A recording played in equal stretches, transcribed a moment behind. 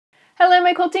Hello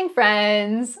my quilting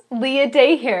friends! Leah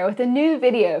Day here with a new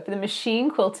video for the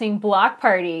Machine Quilting Block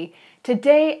Party.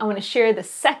 Today I want to share the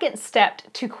second step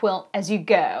to quilt as you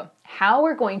go, how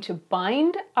we're going to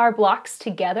bind our blocks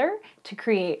together to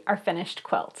create our finished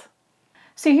quilt.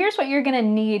 So here's what you're going to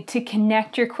need to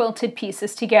connect your quilted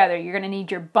pieces together. You're going to need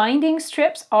your binding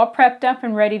strips all prepped up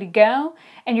and ready to go,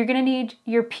 and you're going to need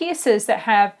your pieces that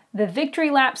have the victory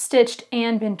lap stitched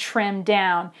and been trimmed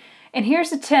down. And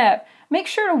here's a tip. Make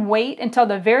sure to wait until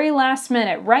the very last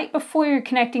minute, right before you're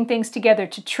connecting things together,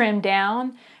 to trim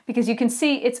down, because you can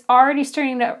see it's already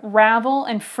starting to ravel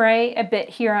and fray a bit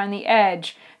here on the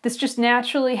edge. This just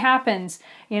naturally happens,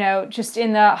 just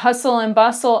in the hustle and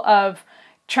bustle of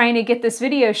trying to get this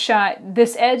video shot.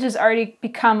 This edge has already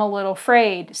become a little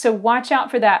frayed. So watch out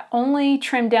for that. Only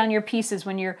trim down your pieces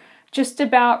when you're just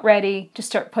about ready to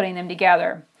start putting them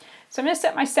together. So I'm going to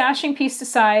set my sashing piece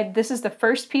aside. This is the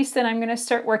first piece that I'm going to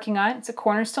start working on. It's a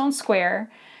cornerstone square.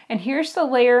 And here's the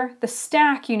layer, the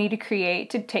stack you need to create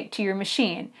to take to your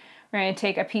machine. We're going to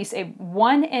take a piece, a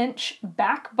 1-inch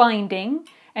back binding,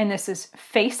 and this is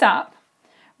face up.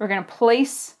 We're going to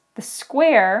place the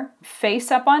square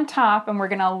face up on top, and we're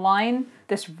going to align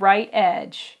this right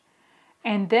edge.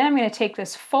 And then I'm going to take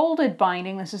this folded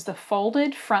binding. This is the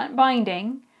folded front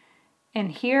binding. And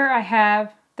here I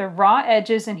have the raw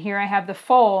edges, and here I have the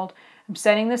fold. I'm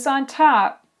setting this on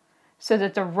top so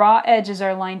that the raw edges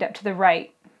are lined up to the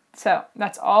right. So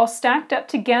that's all stacked up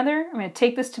together. I'm going to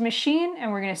take this to machine,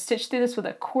 and we're going to stitch through this with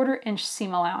a 1/4-inch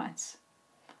seam allowance.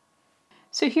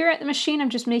 So here at the machine, I'm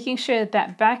just making sure that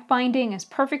that back binding is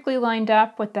perfectly lined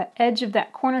up with the edge of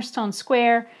that cornerstone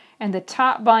square, and the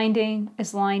top binding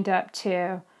is lined up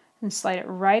too. And slide it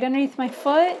right underneath my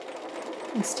foot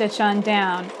and stitch on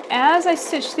down. As I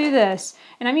stitch through this,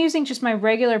 and I'm using just my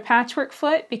regular patchwork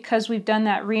foot because we've done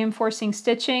that reinforcing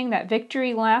stitching, that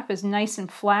victory lap is nice and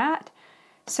flat.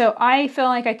 So I feel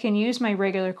like I can use my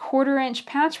regular 1/4-inch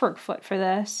patchwork foot for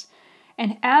this.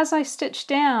 And as I stitch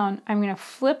down, I'm going to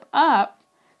flip up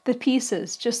the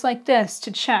pieces just like this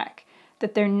to check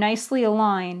that they're nicely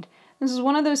aligned. This is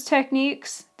one of those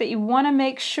techniques that you want to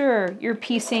make sure you're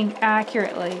piecing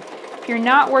accurately. If you're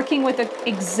not working with an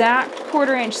exact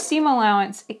 1/4-inch seam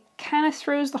allowance, it kind of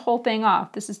throws the whole thing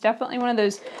off. This is definitely one of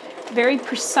those very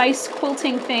precise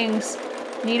quilting things.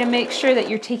 You need to make sure that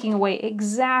you're taking away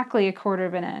exactly a 1/4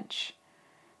 of an inch.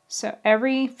 So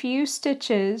every few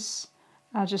stitches,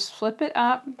 I'll just flip it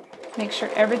up, make sure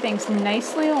everything's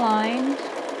nicely aligned,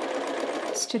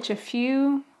 stitch a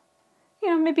few,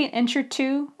 maybe an inch or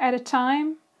two at a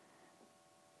time,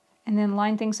 and then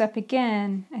line things up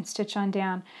again and stitch on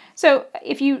down. So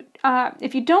if you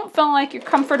don't feel like you're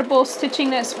comfortable stitching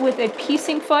this with a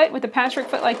piecing foot, with a patchwork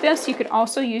foot like this, you could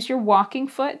also use your walking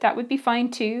foot. That would be fine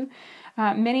too.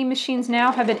 Many machines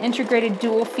now have an integrated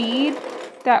dual feed.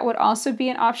 That would also be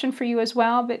an option for you as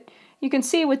well. But you can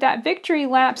see with that victory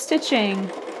lap stitching,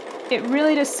 it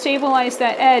really does stabilize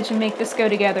that edge and make this go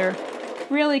together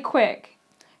really quick.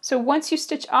 So once you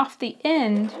stitch off the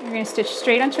end, you're going to stitch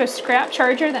straight onto a scrap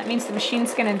charger. That means the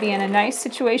machine's going to be in a nice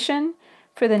situation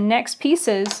for the next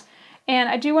pieces. And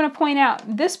I do want to point out,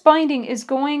 this binding is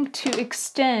going to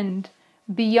extend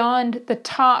beyond the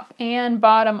top and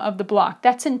bottom of the block.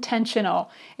 That's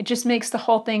intentional. It just makes the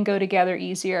whole thing go together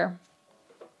easier.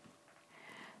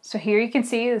 So here you can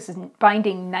see this is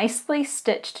binding nicely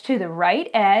stitched to the right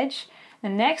edge. The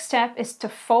next step is to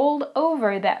fold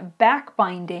over that back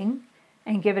binding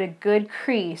and give it a good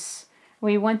crease.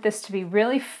 We want this to be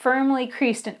really firmly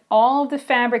creased, and all of the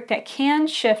fabric that can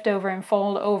shift over and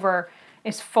fold over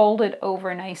is folded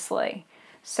over nicely.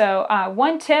 So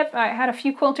one tip, I had a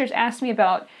few quilters ask me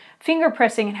about finger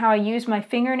pressing and how I use my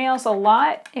fingernails a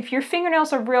lot. If your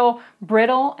fingernails are real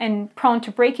brittle and prone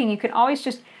to breaking, you can always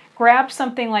just grab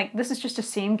something like, this is just a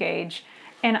seam gauge,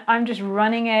 and I'm just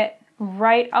running it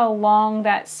right along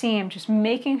that seam, just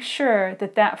making sure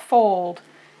that that fold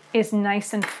is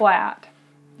nice and flat.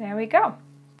 There we go.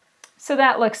 So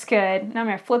that looks good. Now I'm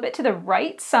going to flip it to the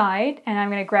right side, and I'm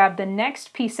going to grab the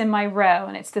next piece in my row,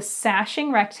 and it's the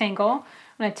sashing rectangle.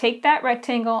 I'm going to take that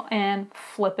rectangle and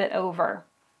flip it over.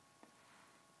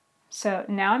 So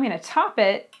now I'm going to top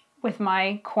it with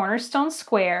my cornerstone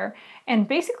square, and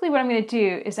basically what I'm going to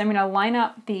do is I'm going to line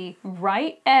up the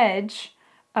right edge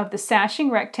of the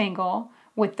sashing rectangle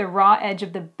with the raw edge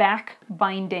of the back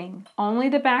binding. Only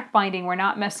the back binding, we're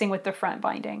not messing with the front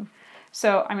binding.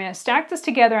 So I'm going to stack this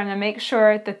together. I'm going to make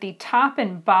sure that the top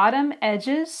and bottom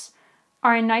edges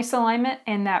are in nice alignment,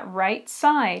 and that right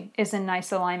side is in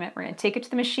nice alignment. We're going to take it to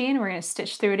the machine, we're going to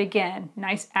stitch through it again.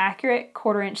 Nice accurate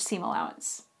 1/4-inch seam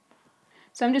allowance.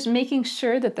 So I'm just making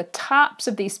sure that the tops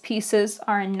of these pieces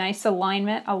are in nice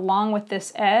alignment along with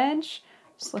this edge.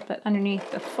 Slip it underneath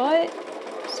the foot,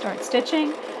 start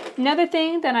stitching. Another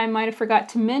thing that I might have forgot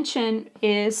to mention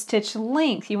is stitch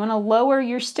length. You want to lower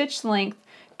your stitch length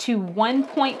to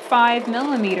 1.5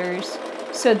 millimeters,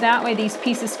 so that way these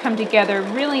pieces come together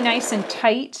really nice and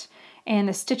tight and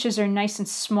the stitches are nice and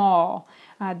small.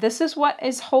 This is what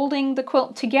is holding the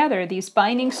quilt together, these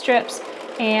binding strips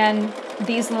and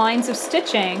these lines of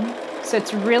stitching. So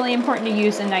it's really important to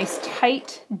use a nice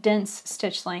tight, dense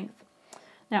stitch length.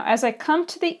 Now as I come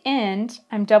to the end,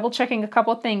 I'm double checking a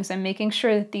couple things. I'm making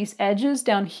sure that these edges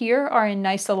down here are in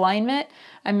nice alignment.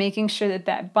 I'm making sure that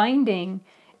that binding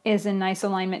is in nice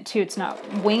alignment too. It's not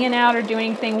winging out or doing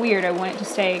anything weird. I want it to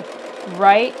stay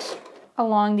right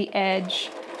along the edge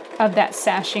of that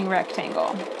sashing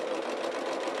rectangle.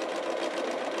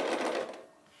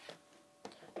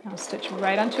 I'll stitch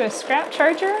right onto a scrap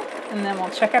charger and then we'll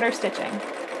check out our stitching.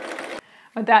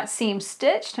 With that seam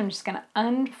stitched, I'm just going to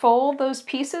unfold those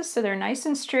pieces so they're nice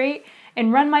and straight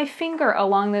and run my finger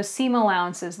along those seam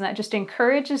allowances, and that just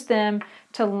encourages them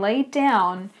to lay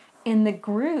down in the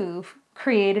groove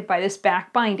created by this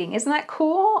back binding. Isn't that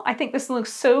cool? I think this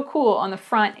looks so cool on the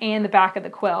front and the back of the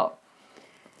quilt.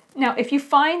 Now, if you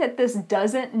find that this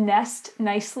doesn't nest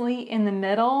nicely in the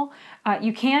middle,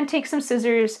 you can take some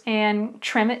scissors and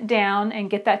trim it down and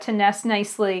get that to nest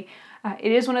nicely.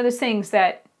 It is one of those things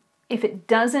that if it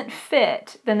doesn't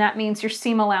fit, then that means your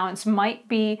seam allowance might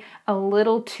be a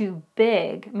little too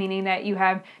big, meaning that you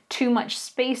have too much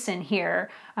space in here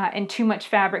and too much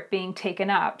fabric being taken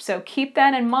up. So keep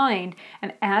that in mind,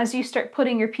 and as you start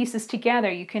putting your pieces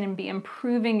together, you can be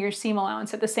improving your seam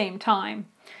allowance at the same time.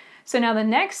 So now the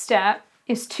next step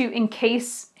is to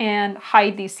encase and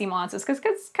hide these seam allowances because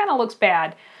it kind of looks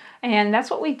bad. And that's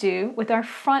what we do with our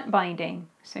front binding.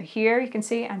 So here you can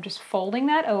see I'm just folding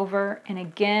that over, and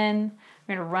again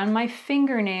I'm going to run my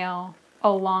fingernail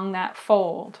along that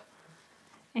fold.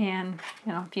 And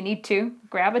if you need to,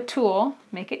 grab a tool,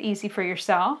 make it easy for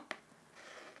yourself.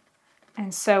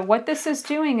 And so what this is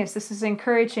doing is this is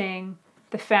encouraging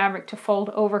the fabric to fold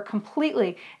over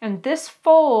completely. And this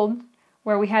fold,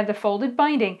 where we had the folded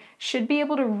binding, should be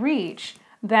able to reach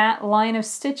that line of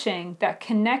stitching that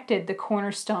connected the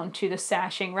cornerstone to the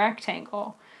sashing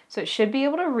rectangle. So it should be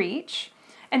able to reach.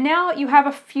 And now you have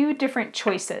a few different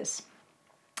choices.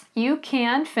 You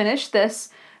can finish this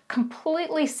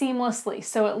completely seamlessly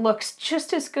so it looks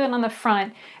just as good on the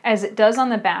front as it does on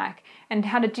the back. And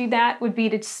how to do that would be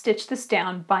to stitch this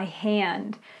down by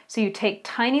hand. So you take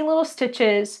tiny little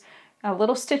stitches, a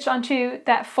little stitch onto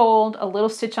that fold, a little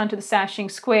stitch onto the sashing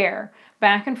square,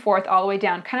 back and forth all the way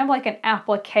down, kind of like an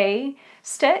applique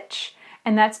stitch,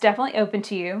 and that's definitely open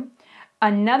to you.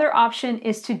 Another option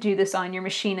is to do this on your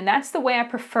machine, and that's the way I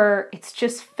prefer. It's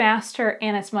just faster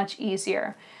and it's much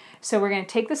easier. So we're going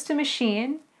to take this to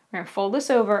machine, we're going to fold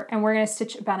this over, and we're going to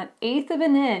stitch about 1/8 of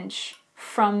an inch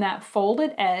from that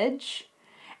folded edge.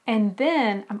 And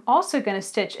then I'm also going to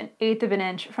stitch 1/8 of an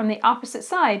inch from the opposite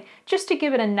side just to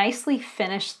give it a nicely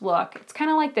finished look. It's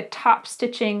kind of like the top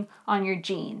stitching on your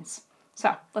jeans.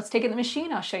 So let's take it to the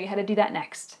machine. I'll show you how to do that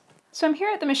next. So I'm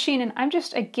here at the machine and I'm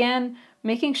just again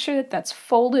making sure that that's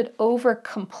folded over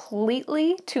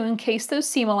completely to encase those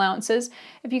seam allowances.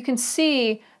 If you can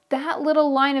see, that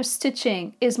little line of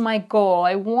stitching is my goal.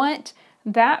 I want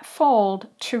that fold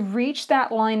to reach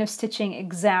that line of stitching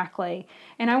exactly.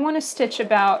 And I want to stitch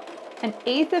about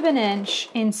 1/8 of an inch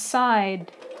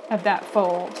inside of that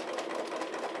fold.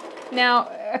 Now,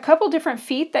 a couple different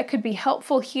feet that could be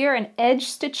helpful here. An edge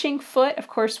stitching foot, of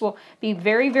course, will be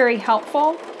very, very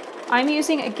helpful. I'm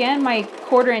using, again, my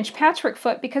 1/4 inch patchwork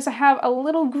foot because I have a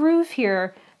little groove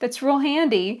here that's real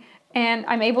handy, and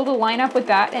I'm able to line up with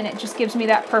that, and it just gives me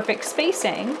that perfect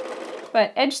spacing.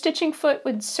 But edge stitching foot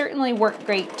would certainly work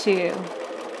great too.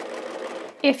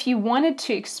 If you wanted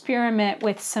to experiment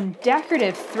with some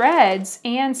decorative threads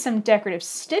and some decorative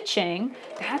stitching,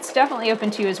 that's definitely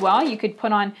open to you as well. You could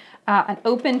put on an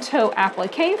open toe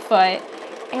applique foot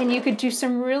and you could do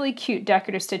some really cute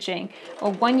decorative stitching.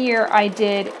 Well, one year I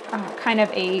did kind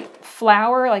of a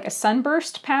flower, like a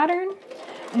sunburst pattern.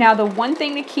 Now the one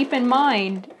thing to keep in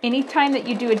mind, anytime that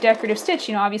you do a decorative stitch,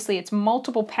 obviously it's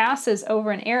multiple passes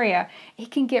over an area,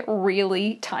 it can get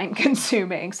really time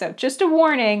consuming. So just a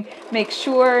warning, make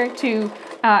sure to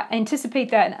anticipate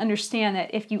that and understand that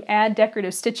if you add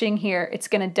decorative stitching here, it's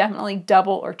going to definitely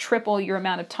double or triple your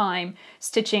amount of time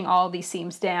stitching all these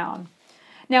seams down.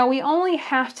 Now we only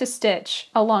have to stitch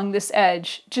along this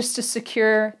edge just to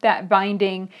secure that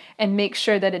binding and make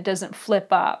sure that it doesn't flip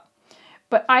up.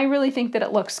 but I really think that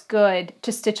it looks good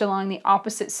to stitch along the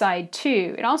opposite side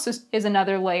too. It also is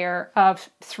another layer of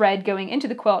thread going into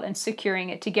the quilt and securing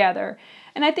it together.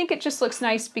 And I think it just looks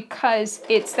nice because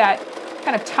it's that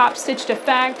kind of top stitched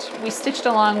effect. We stitched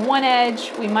along one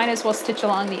edge, we might as well stitch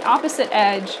along the opposite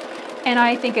edge, and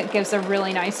I think it gives a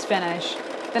really nice finish.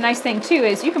 The nice thing too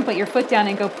is you can put your foot down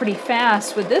and go pretty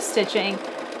fast with this stitching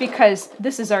because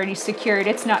this is already secured.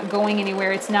 It's not going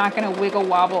anywhere. It's not going to wiggle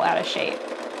wobble out of shape.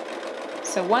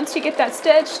 So once you get that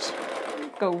stitched,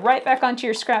 go right back onto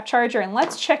your scrap charger and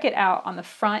let's check it out on the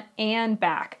front and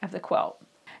back of the quilt.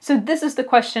 So this is the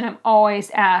question I'm always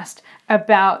asked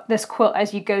about this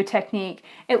quilt-as-you-go technique.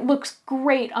 It looks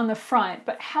great on the front,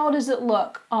 but how does it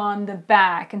look on the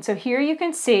back? And so here you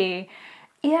can see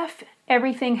if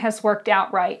everything has worked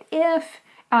out right, if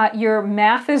your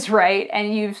math is right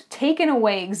and you've taken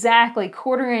away exactly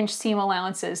 1/4 inch seam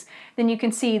allowances, then you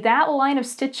can see that line of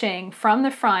stitching from the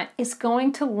front is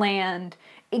going to land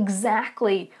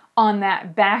exactly on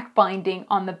that back binding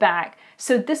on the back.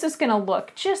 So this is going to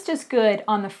look just as good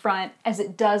on the front as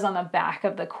it does on the back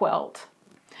of the quilt.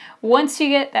 Once you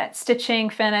get that stitching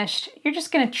finished, you're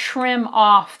just going to trim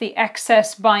off the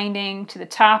excess binding to the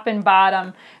top and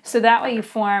bottom so that way you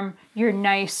form your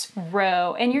nice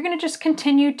row. And you're going to just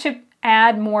continue to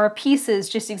add more pieces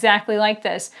just exactly like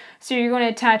this. So you're going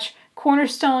to attach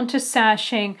cornerstone to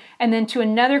sashing and then to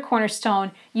another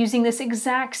cornerstone using this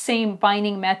exact same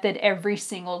binding method every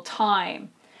single time.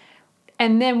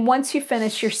 And then once you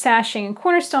finish your sashing and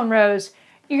cornerstone rows,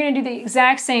 you're going to do the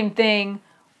exact same thing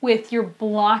with your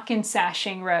block and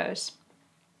sashing rows.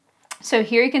 So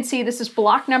here you can see this is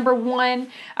block number 1.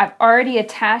 I've already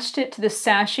attached it to the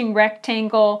sashing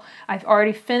rectangle. I've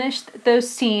already finished those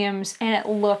seams and it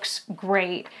looks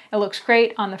great. It looks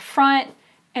great on the front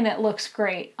and it looks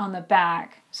great on the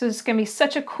back. So this is going to be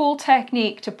such a cool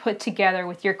technique to put together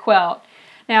with your quilt.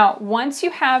 Now, once you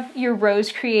have your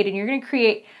rows created, you're going to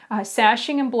create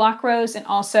sashing and block rows and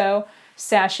also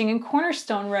sashing and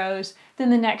cornerstone rows. Then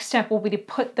the next step will be to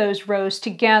put those rows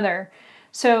together.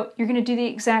 So you're going to do the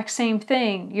exact same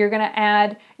thing. You're going to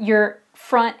add your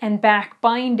front and back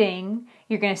binding.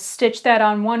 You're going to stitch that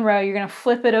on one row. You're going to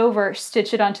flip it over,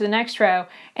 stitch it onto the next row.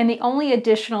 And the only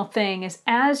additional thing is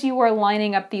as you are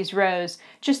lining up these rows,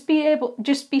 just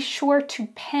be sure to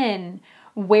pin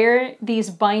where these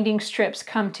binding strips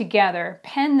come together.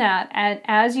 Pin that, and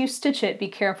as you stitch it, be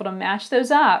careful to match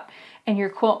those up and your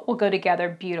quilt will go together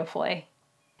beautifully.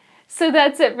 So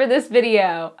that's it for this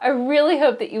video. I really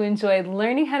hope that you enjoyed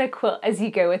learning how to quilt as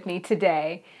you go with me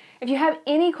today. If you have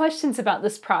any questions about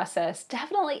this process,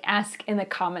 definitely ask in the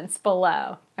comments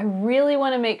below. I really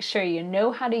want to make sure you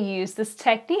know how to use this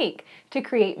technique to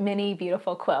create many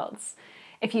beautiful quilts.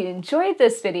 If you enjoyed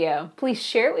this video, please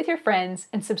share it with your friends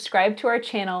and subscribe to our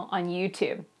channel on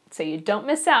YouTube so you don't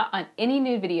miss out on any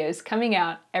new videos coming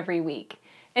out every week.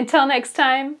 Until next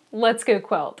time, let's go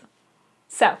quilt.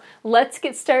 So let's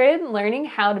get started learning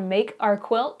how to make our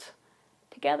quilt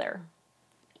together.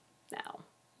 No,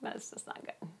 that's just not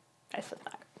good. That's just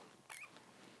not good.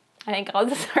 I think I'll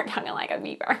just start talking like a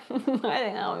beaver. I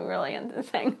think I'll be really into this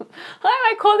thing.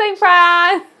 Hi, my quilting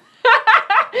friends!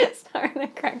 Sorry,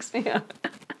 that cracks me up.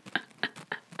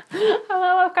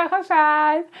 Hello, quilting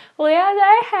friends. Leah,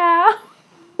 they have.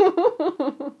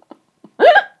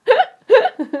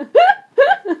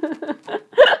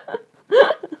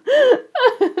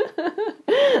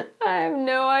 I have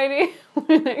no idea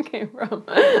where that came from.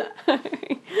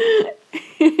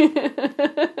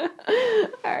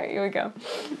 Alright, here we go.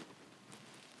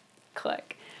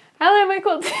 Click. Hello, my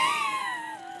quilt.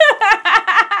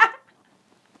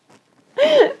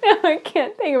 No, I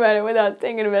can't think about it without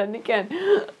thinking about it again.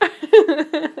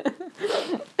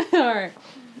 Alright.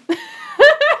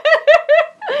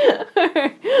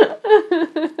 Alright.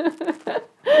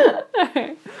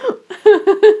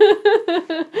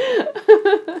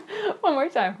 One more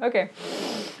time. Okay.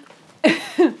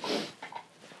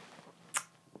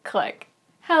 Click.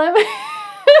 Hello.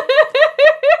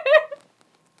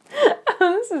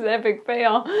 Oh, this is epic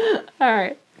fail. All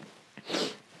right.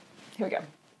 Here we go.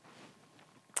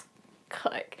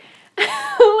 Click.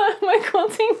 Hello, my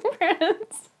quilting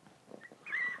friends.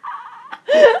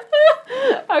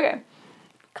 Okay.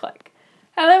 Click.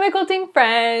 Hello, my quilting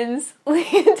friends. Leah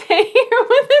here with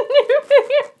a new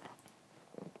video.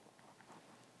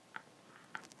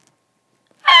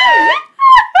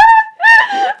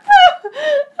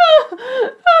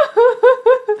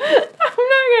 I'm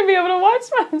not going to be able to watch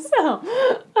myself.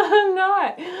 I'm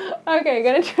not. Okay,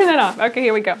 gonna turn that off. Okay,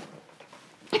 here we go.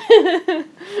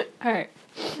 All right.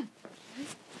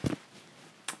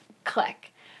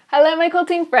 Click. Hello, my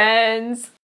quilting friends.